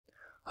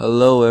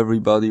Hello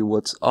everybody,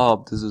 what's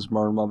up? This is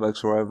Martin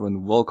Mobex Forever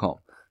and welcome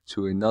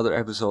to another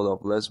episode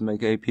of Let's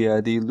Make a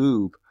PID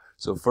Loop.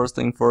 So first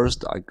thing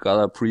first, I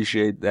gotta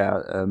appreciate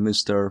that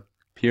Mr.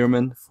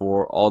 Pierman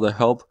for all the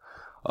help.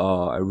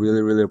 I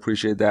really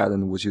appreciate that,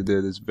 and what you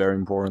did is very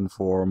important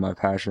for my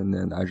passion,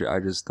 and I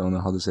just don't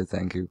know how to say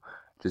thank you.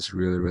 Just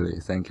really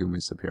thank you,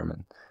 Mr.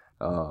 Pierman,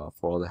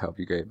 for all the help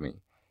you gave me.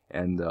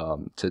 And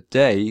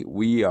today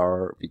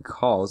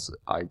because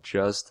I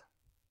just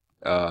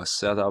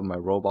set up my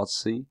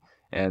ROBOTC,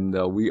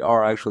 and we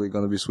are actually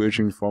going to be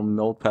switching from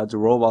notepad to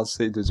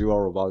ROBOTC to do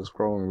our robotics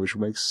programming, which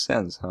makes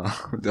sense, huh?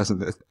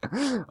 Doesn't it?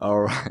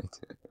 Alright.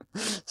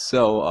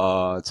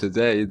 So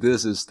today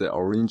this is the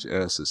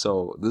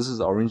this is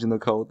the original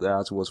code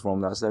that was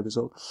from last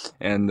episode,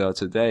 and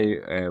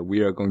today we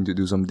are going to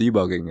do some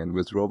debugging. And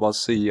with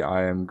ROBOTC,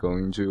 I am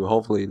going to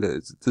hopefully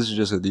this is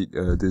just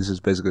this is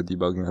basically a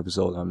debugging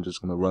episode. I'm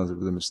just gonna run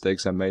through the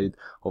mistakes I made,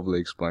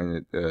 hopefully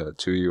explain it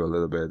to you a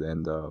little bit,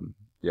 and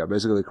yeah,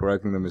 basically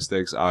correcting the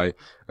mistakes I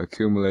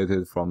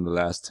accumulated from the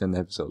last 10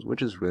 episodes,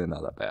 which is really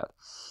not that bad.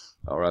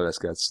 Alright, let's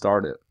get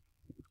started.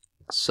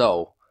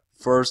 So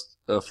first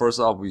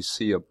off, we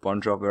see a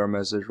bunch of error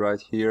message right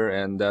here,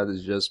 and that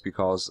is just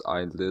because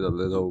I did a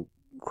little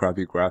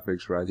crappy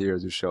graphics right here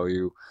to show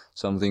you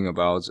something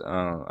about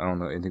I don't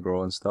know,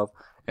 integral and stuff,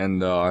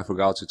 and I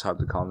forgot to type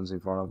the comments in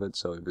front of it.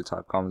 So if you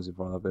type comments in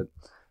front of it,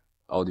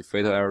 all the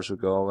fatal errors will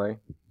go away,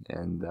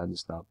 and that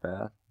is not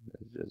bad.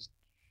 Let's just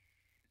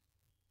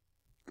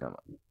come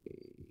on.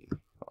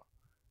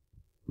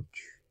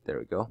 There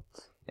we go.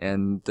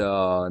 And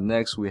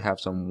next we have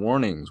some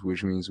warnings,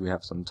 which means we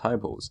have some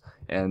typos.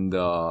 And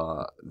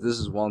this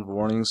is one of the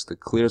warnings. The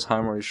clear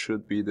timer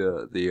should be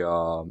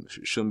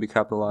shouldn't be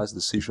capitalized.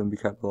 The C shouldn't be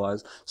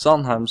capitalized.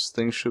 Sometimes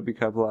things should be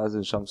capitalized,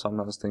 and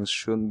sometimes things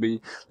shouldn't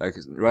be. Like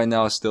right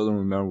now, I still don't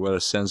remember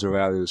whether sensor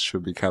values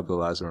should be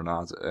capitalized or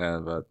not.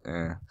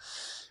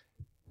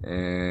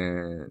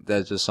 And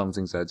that's just some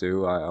things I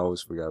do. I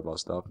always forget about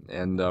stuff.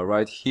 And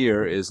right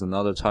here is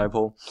another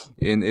typo.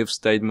 In if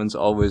statements,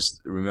 always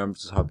remember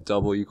to have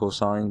double equal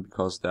sign,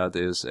 because that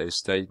is a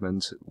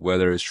statement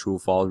whether it's true or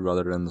false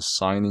rather than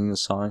assigning a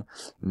sign.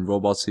 And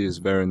ROBOTC is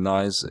very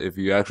nice. If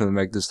you actually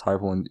make this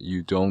typo and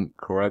you don't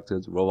correct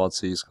it,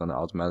 ROBOTC is gonna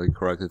automatically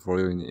correct it for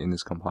you in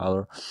this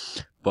compiler.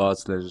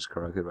 But let's just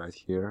correct it right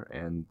here,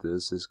 and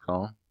this is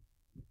gone.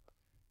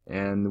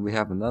 And we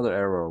have another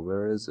error.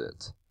 Where is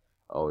it?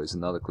 Oh, it's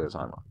another clear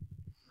timer.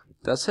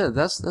 That's it.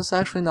 That's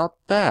actually not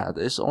bad.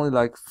 It's only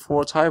like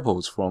 4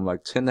 typos from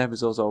like 10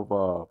 episodes of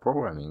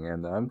programming,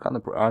 and I'm kind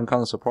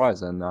of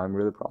surprised, and I'm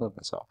really proud of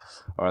myself.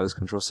 All right, let's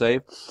control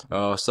save.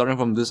 Starting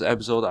from this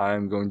episode, I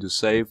am going to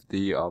save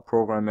the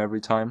program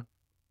every time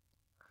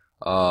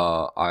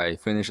I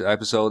finish the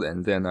episode,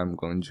 and then I'm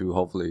going to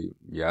hopefully,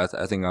 yeah,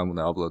 I think I'm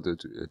gonna upload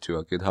it to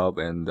a GitHub,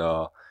 and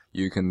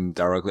you can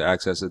directly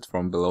access it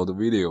from below the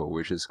video,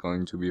 which is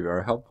going to be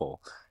very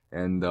helpful.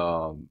 And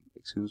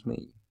excuse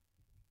me.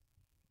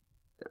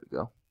 There we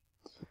go.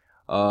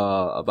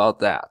 About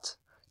that.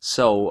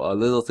 So a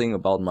little thing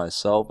about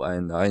myself,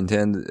 and I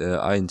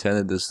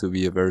intended this to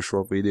be a very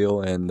short video,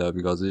 and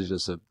because it's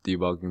just a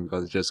debugging,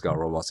 because it just got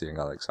ROBOTC and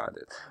got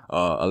excited.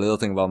 A little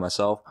thing about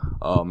myself.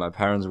 My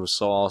parents were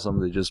so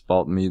awesome. They just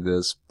bought me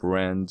this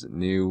brand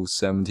new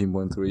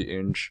 17.3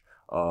 inch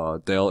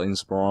Dell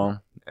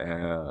Inspiron,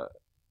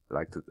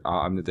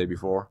 I'm the day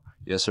before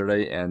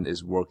yesterday, and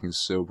it's working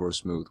super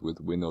smooth with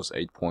Windows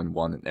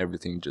 8.1 and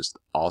everything, just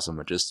awesome.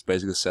 I just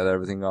basically set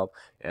everything up,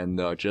 and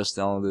just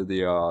downloaded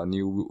the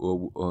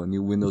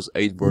new Windows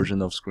 8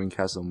 version of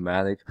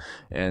Screencast-O-Matic,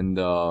 and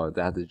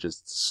that is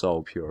just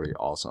so purely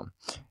awesome.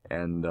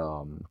 And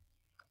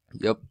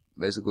yep,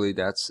 basically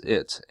that's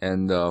it.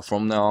 And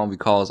from now on,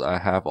 because I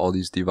have all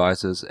these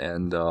devices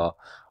and the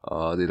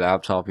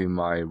laptop in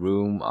my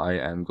room,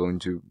 I'm going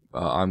to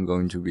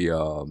be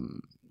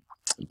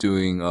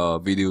doing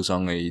videos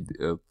on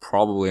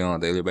probably on a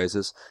daily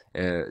basis,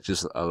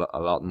 just a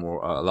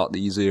lot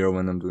easier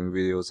when I'm doing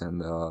videos,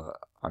 and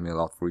I mean a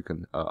lot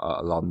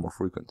more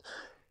frequent.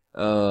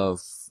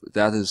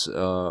 That is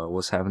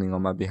what's happening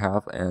on my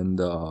behalf, and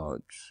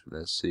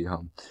let's see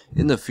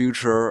in the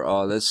future,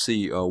 let's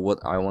see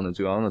what I want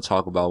to do. I want to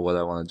talk about what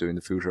I want to do in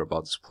the future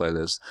about this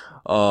playlist.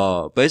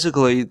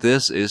 Basically,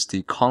 this is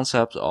the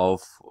concept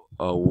of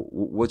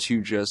what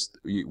you've just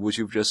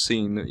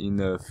seen in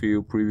a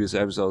few previous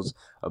episodes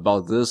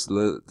about this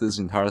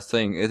entire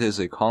thing. It is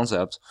a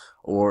concept,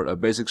 or a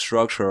basic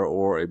structure,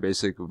 or a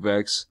basic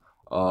VEX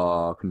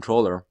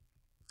controller.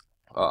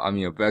 I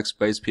mean a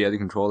VEX-based PID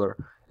controller,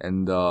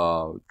 and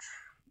as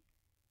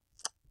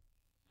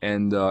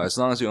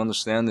long as you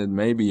understand it,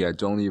 maybe I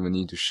don't even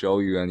need to show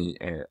you any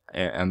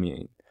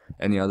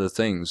other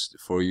things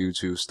for you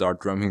to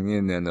start jumping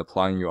in and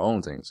applying your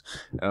own things.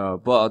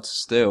 But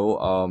still,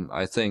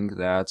 I think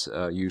that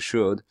you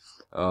should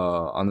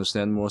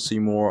understand more, see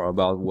more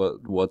about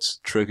what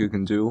trick you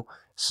can do,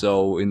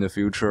 So in the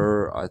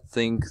future, I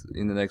think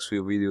in the next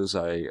few videos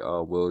I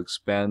will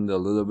expand a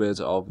little bit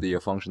of the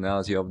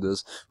functionality of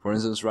this. For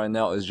instance, right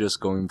now it's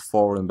just going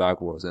forward and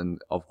backwards, and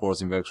of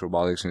course in vector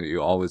robotics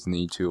you always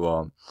need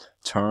to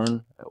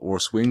turn or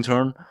swing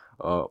turn,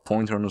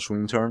 point turn or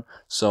swing turn.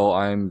 So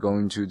I'm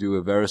going to do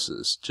a very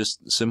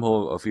just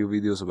simple a few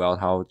videos about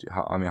how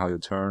you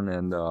turn,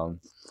 and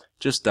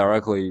just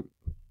directly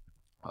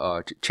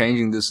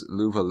changing this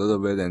loop a little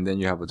bit, and then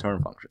you have a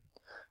turn function.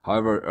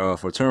 However,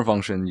 for turn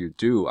function,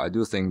 I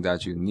do think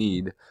that you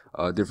need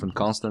different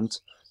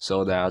constants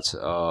so that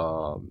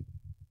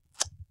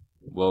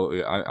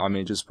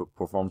it just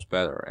performs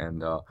better.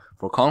 And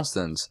for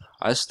constants,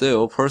 I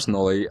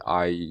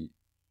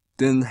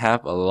didn't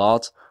have a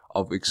lot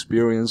of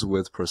experience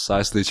with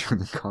precisely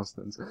tuning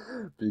constants,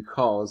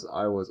 because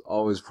I was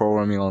always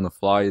programming on the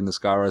fly in the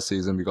Skyward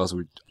season, because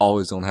we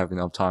always don't have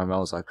enough time. I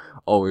was like,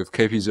 oh, if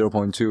KP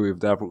 0.2, if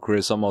that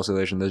creates some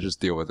oscillation, let's just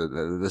deal with it.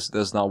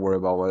 Let's not worry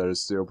about whether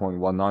it's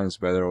 0.19 is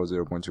better or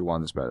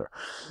 0.21 is better.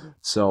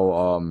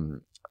 So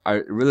I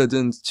really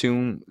didn't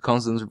tune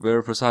constants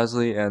very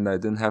precisely, and I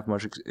didn't have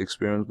much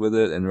experience with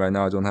it, and right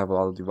now I don't have a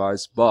lot of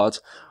device,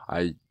 but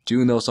I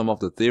do know some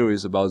of the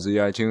theories about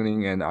ZI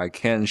tuning, and I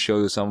can show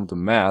you some of the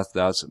math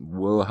that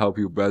will help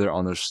you better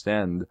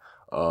understand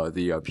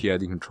the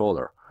PID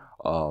controller,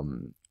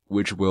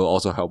 which will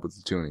also help with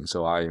the tuning.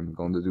 So I am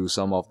going to do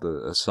some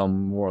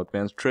more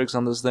advanced tricks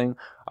on this thing.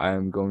 I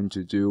am going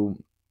to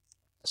do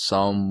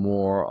some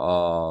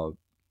more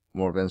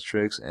advanced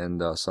tricks,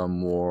 and some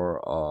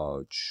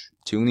more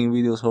tuning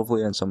videos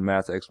hopefully, and some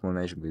math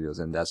explanation videos,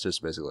 and that's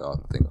just basically all I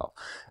can think of.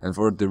 And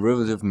for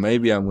derivative,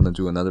 maybe I'm gonna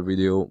do another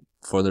video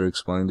further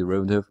explaining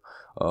derivative,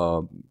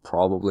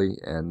 probably,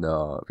 and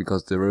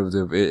because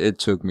derivative, it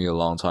took me a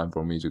long time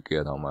for me to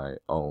get on my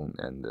own,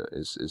 and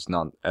it's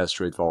not as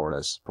straightforward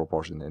as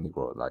proportional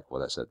integral, like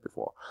what I said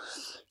before.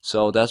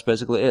 So that's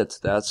basically it.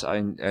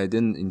 I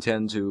didn't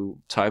intend to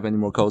type any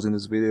more codes in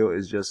this video.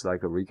 It's just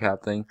like a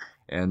recap thing,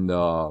 and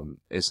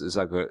it's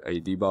like a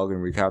debug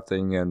and recap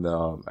thing, and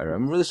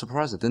I'm really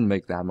surprised I didn't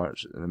make that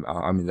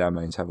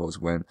many typos,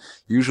 when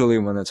usually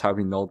when I type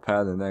in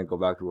notepad and then go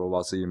back to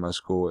ROBOTC in my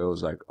school, it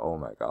was like, oh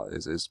my god,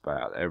 it's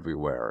bad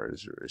everywhere.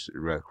 It's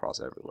red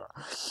cross everywhere.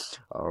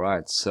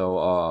 Alright,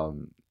 so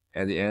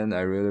at the end,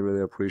 I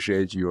really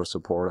appreciate your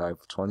support. I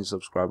have 20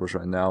 subscribers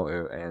right now,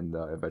 and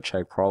if I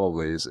check,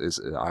 probably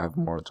I have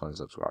more than 20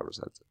 subscribers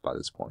by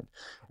this point.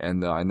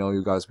 And I know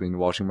you guys been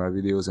watching my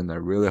videos, and I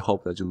really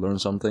hope that you learned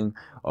something.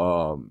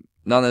 Not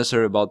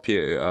necessarily about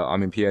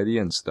PID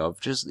and stuff,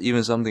 just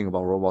even something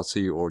about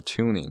ROBOTC or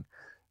tuning.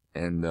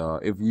 And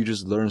if you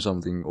just learn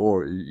something,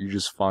 or you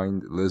just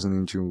find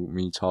listening to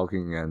me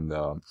talking and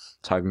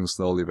typing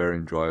slowly very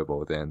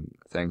enjoyable, then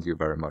thank you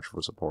very much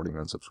for supporting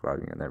and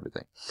subscribing and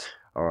everything.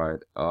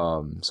 Alright,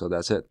 so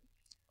that's it.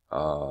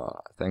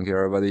 Thank you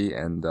everybody,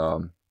 and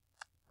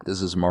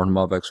this is Martin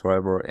X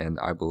Forever, and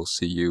I will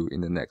see you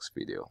in the next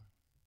video.